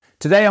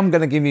Today, I'm going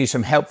to give you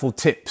some helpful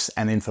tips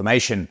and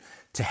information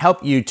to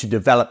help you to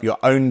develop your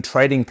own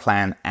trading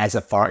plan as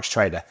a Forex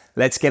trader.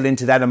 Let's get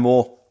into that and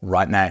more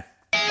right now.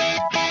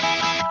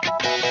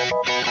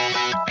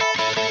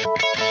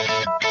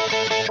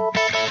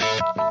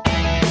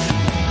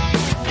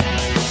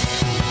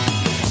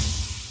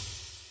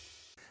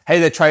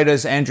 Hey there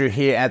traders, Andrew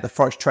here at the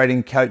Forex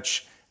Trading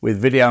Coach with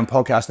video and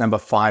podcast number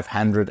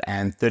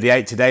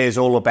 538. Today is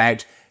all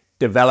about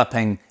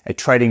developing a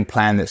trading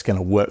plan that's going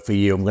to work for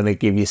you. I'm going to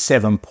give you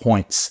 7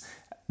 points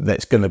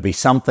that's going to be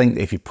something,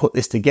 if you put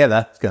this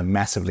together, it's going to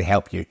massively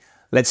help you.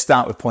 Let's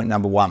start with point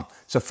number 1.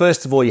 So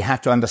first of all, you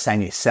have to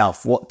understand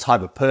yourself. What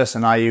type of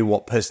person are you?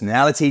 What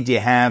personality do you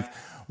have?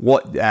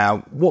 What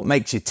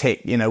makes you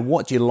tick?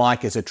 What do you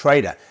like as a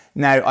trader?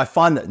 Now, I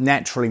find that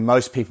naturally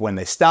most people, when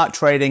they start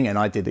trading, and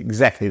I did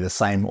exactly the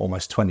same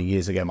almost 20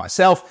 years ago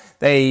myself,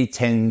 they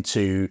tend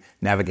to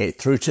navigate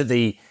through to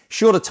the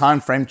shorter time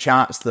frame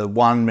charts, the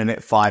 1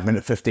 minute, 5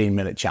 minute, 15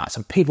 minute charts.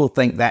 And people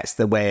think that's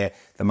where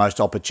the most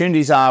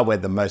opportunities are, where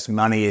the most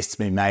money is to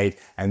be made.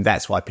 And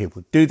that's why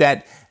people do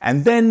that.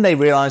 And then they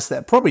realize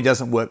that probably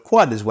doesn't work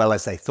quite as well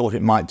as they thought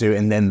it might do.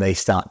 And then they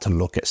start to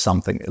look at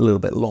something a little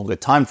bit longer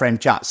time frame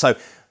chart. So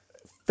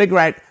figure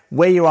out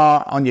where you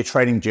are on your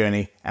trading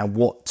journey and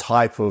what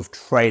type of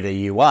trader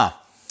you are.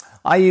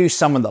 Are you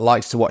someone that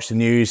likes to watch the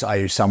news? Are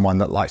you someone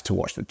that likes to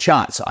watch the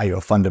charts? Are you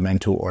a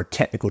fundamental or a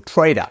technical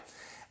trader?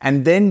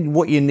 And then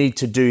what you need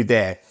to do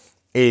there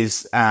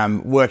is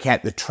work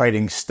out the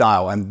trading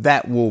style, and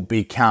that will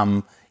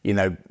become,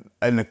 an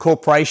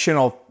incorporation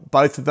of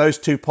both of those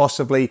two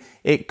possibly.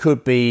 It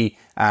could be,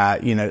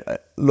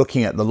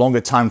 looking at the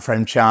longer time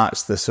frame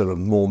charts, the sort of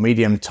more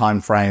medium time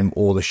frame,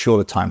 or the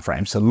shorter time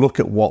frame. So look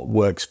at what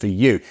works for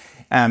you.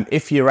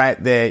 If you're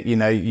out there,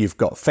 you've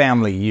got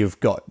family, you've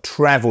got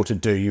travel to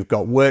do, you've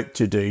got work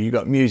to do, you've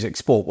got music,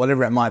 sport,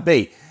 whatever it might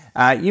be.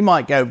 You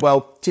might go,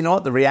 well, do you know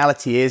what? The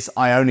reality is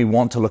I only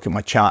want to look at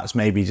my charts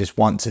maybe just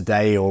once a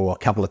day or a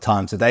couple of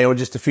times a day or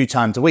just a few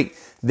times a week.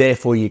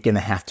 Therefore, you're going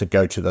to have to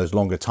go to those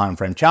longer time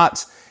frame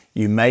charts.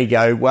 You may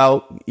go,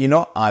 well,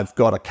 I've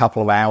got a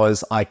couple of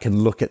hours. I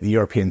can look at the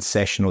European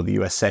session or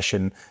the US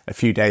session a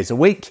few days a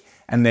week.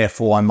 And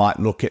therefore, I might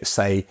look at,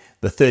 say,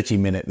 the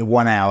 30-minute, the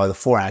 1 hour, the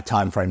 4 hour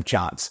time frame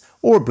charts,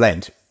 or a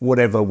blend,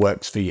 whatever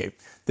works for you.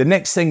 The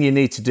next thing you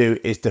need to do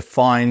is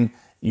define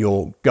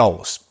your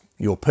goals.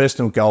 Your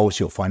personal goals,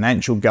 your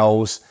financial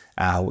goals,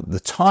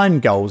 the time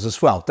goals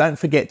as well. Don't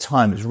forget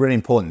time. It's really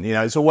important.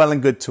 It's all well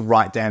and good to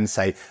write down and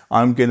say,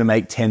 I'm going to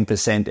make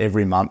 10%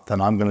 every month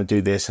and I'm going to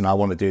do this and I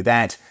want to do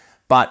that.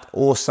 But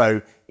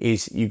also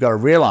you've got to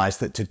realize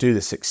that to do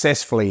this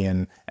successfully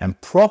and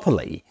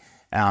properly,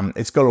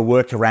 it's got to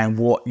work around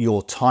what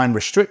your time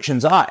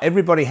restrictions are.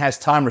 Everybody has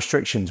time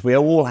restrictions. We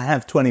all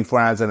have 24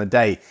 hours in a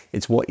day.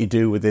 It's what you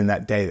do within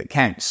that day that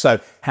counts. So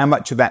how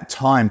much of that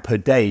time per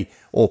day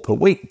or per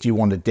week do you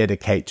want to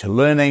dedicate to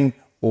learning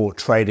or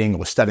trading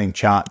or studying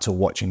charts or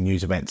watching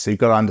news events? So you've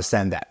got to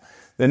understand that.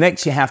 The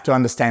next you have to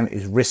understand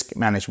is risk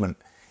management.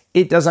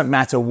 It doesn't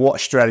matter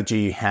what strategy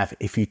you have.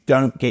 If you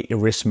don't get your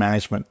risk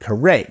management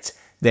correct,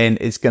 then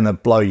it's going to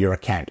blow your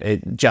account.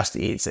 It just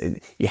is.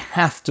 You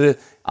have to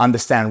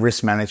understand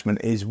risk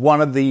management is one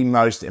of the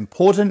most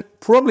important,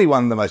 probably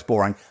one of the most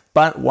boring,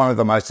 but one of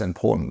the most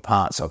important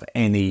parts of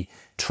any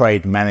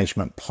trade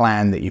management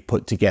plan that you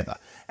put together.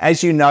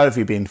 As you know, if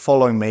you've been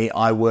following me,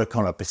 I work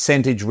on a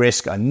percentage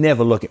risk. I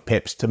never look at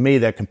pips. To me,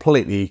 they're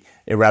completely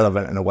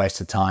irrelevant and a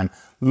waste of time.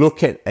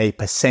 Look at a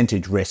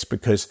percentage risk,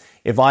 because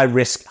if I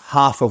risk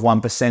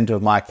 0.5%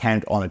 of my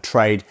account on a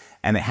trade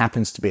and it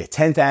happens to be a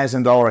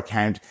 $10,000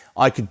 account,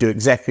 I could do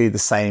exactly the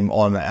same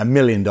on a $1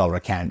 million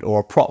account or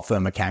a prop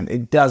firm account.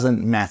 It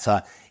doesn't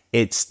matter.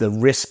 It's the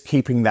risk,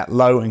 keeping that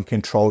low and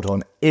controlled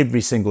on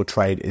every single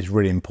trade is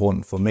really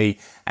important for me.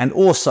 And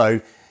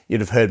also,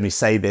 you'd have heard me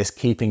say this,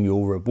 keeping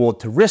your reward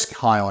to risk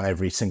high on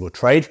every single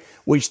trade,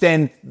 which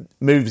then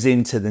moves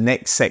into the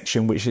next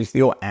section, which is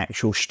your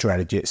actual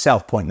strategy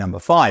itself. Point number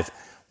 5.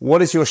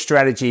 What is your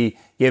strategy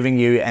giving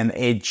you an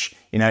edge?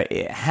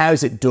 How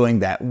is it doing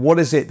that? What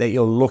is it that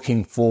you're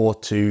looking for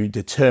to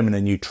determine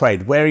a new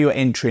trade? Where are your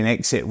entry and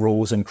exit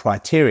rules and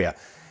criteria?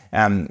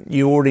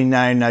 You already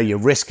know your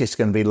risk is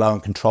going to be low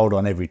and controlled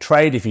on every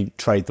trade if you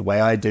trade the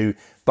way I do.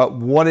 But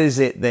what is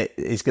it that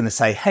is going to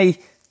say, hey,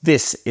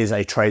 this is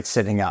a trade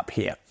setting up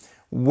here?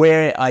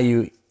 Where are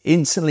you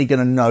instantly going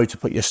to know to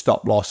put your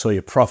stop loss or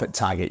your profit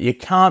target? You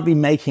can't be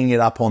making it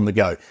up on the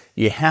go.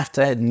 You have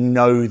to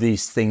know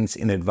these things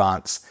in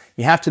advance.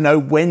 You have to know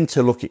when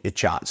to look at your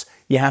charts.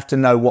 You have to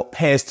know what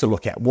pairs to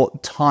look at,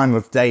 what time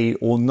of day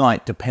or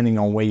night, depending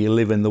on where you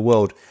live in the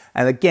world.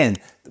 And again,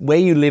 where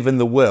you live in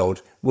the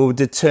world will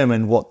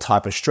determine what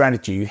type of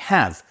strategy you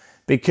have.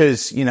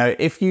 Because,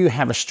 if you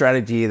have a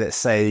strategy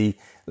that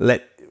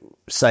let's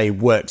say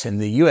works in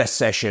the US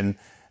session,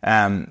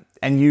 and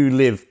you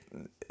live,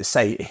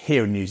 say,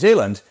 here in New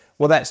Zealand,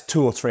 well, that's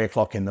 2 or 3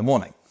 o'clock in the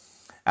morning.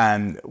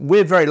 And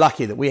we're very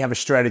lucky that we have a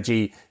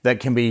strategy that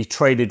can be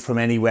traded from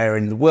anywhere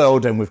in the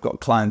world, and we've got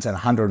clients in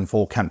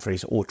 104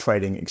 countries all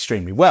trading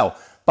extremely well.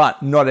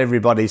 but not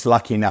everybody's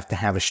lucky enough to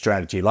have a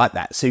strategy like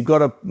that. So you've got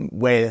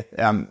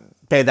to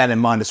bear that in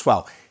mind as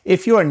well.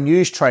 If you're a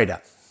news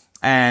trader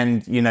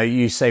and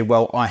you say,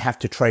 well, I have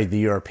to trade the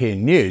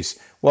European news,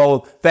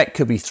 well, that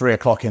could be 3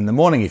 o'clock in the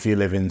morning if you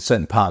live in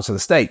certain parts of the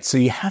state. So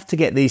you have to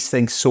get these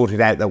things sorted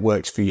out that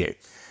works for you.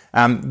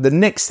 The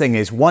next thing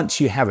is, once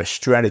you have a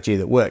strategy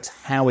that works,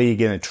 how are you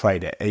going to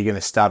trade it? Are you going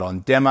to start on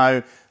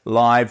demo,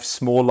 live,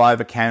 small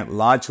live account,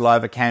 large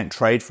live account,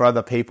 trade for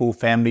other people,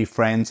 family,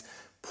 friends,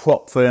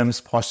 prop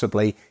firms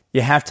possibly?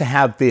 You have to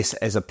have this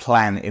as a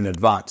plan in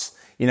advance.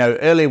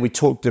 Earlier we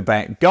talked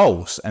about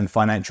goals and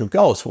financial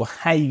goals. Well,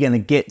 how are you going to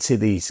get to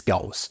these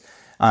goals?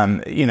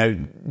 Do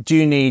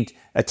you need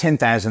a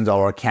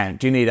 $10,000 account?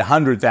 Do you need a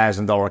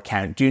 $100,000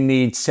 account? Do you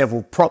need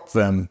several prop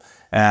firm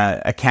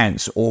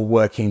accounts all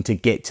working to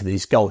get to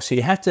these goals? So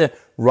you have to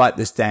write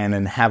this down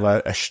and have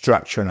a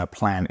structure and a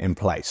plan in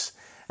place.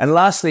 And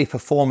lastly,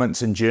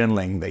 performance and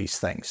journaling these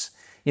things.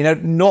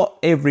 Not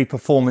every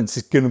performance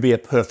is going to be a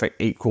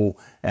perfect equal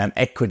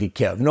equity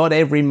curve. Not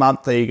every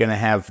month are you going to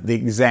have the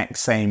exact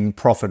same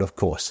profit, of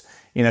course.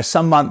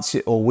 Some months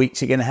or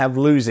weeks you're going to have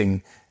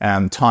losing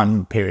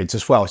time periods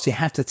as well. So you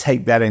have to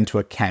take that into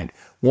account.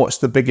 What's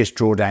the biggest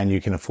drawdown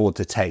you can afford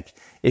to take?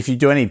 If you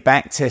do any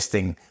back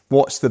testing,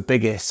 what's the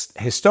biggest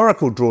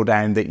historical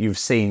drawdown that you've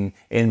seen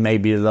in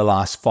maybe the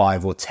last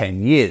 5 or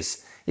 10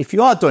 years? If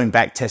you are doing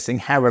back testing,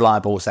 how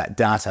reliable is that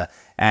data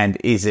and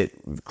is it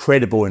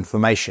credible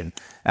information?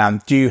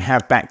 Do you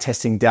have back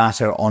testing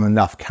data on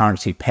enough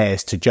currency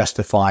pairs to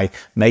justify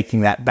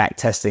making that back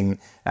testing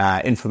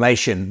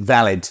information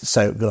valid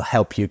so it will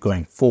help you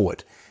going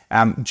forward?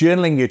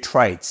 Journaling your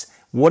trades.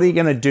 What are you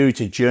going to do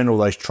to journal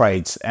those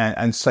trades?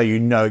 And so you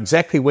know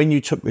exactly when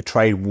you took the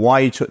trade, why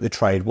you took the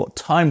trade, what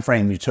time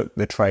frame you took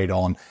the trade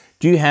on.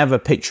 Do you have a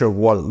picture of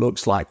what it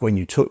looks like when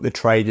you took the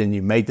trade and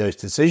you made those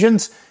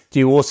decisions? Do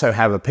you also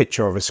have a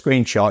picture of a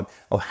screenshot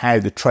of how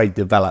the trade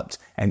developed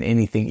and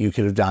anything you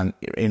could have done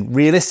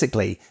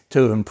realistically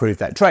to improve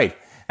that trade?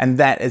 And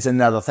that is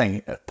another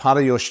thing, part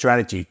of your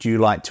strategy. Do you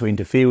like to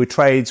interfere with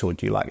trades or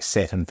do you like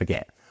set and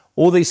forget?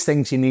 All these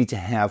things you need to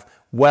have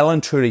well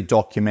and truly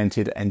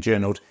documented and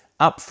journaled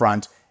up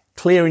front,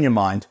 clear in your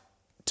mind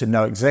to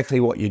know exactly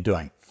what you're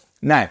doing.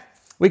 Now,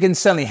 we can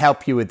certainly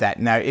help you with that.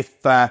 Now,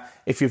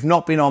 if you've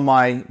not been on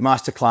my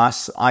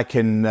masterclass, I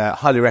can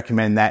highly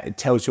recommend that. It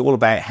tells you all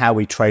about how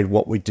we trade,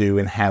 what we do,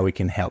 and how we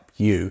can help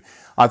you.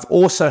 I've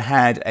also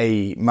had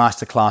a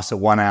masterclass, a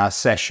 1-hour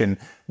session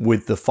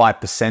with the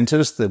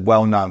 5%ers, the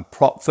well-known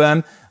prop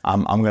firm.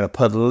 I'm going to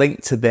put a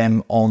link to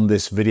them on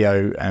this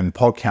video and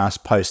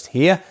podcast post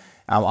here.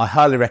 I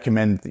highly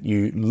recommend that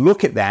you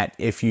look at that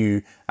if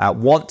you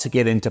want to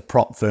get into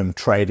prop firm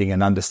trading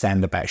and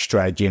understand about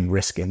strategy and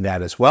risk in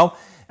that as well.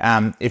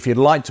 If you'd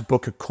like to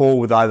book a call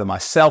with either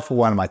myself or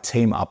one of my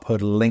team, I'll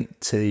put a link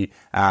to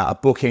a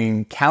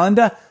booking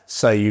calendar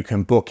so you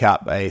can book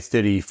up a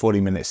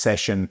 30-40 minute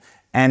session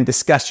and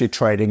discuss your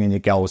trading and your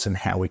goals and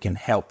how we can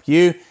help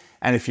you.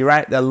 And if you're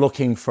out there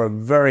looking for a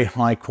very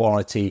high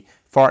quality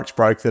Forex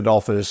broker that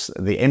offers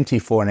the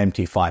MT4 and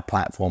MT5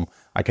 platform,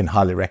 I can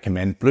highly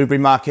recommend Blueberry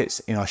Markets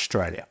in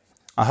Australia.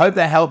 I hope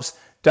that helps.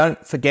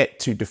 Don't forget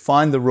to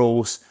define the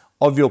rules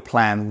of your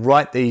plan,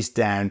 write these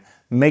down,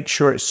 make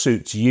sure it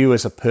suits you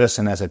as a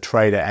person, as a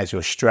trader, as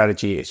your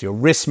strategy, as your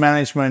risk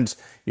management,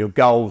 your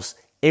goals,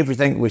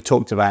 everything we've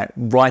talked about,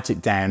 write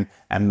it down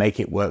and make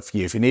it work for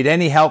you. If you need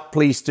any help,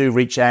 please do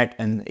reach out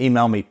and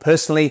email me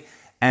personally,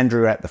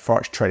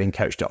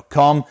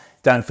 andrew@theforextradingcoach.com.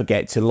 Don't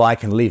forget to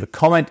like and leave a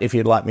comment if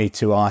you'd like me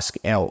to ask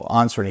or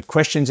answer any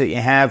questions that you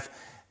have.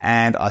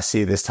 And I'll see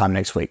you this time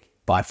next week.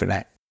 Bye for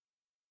now.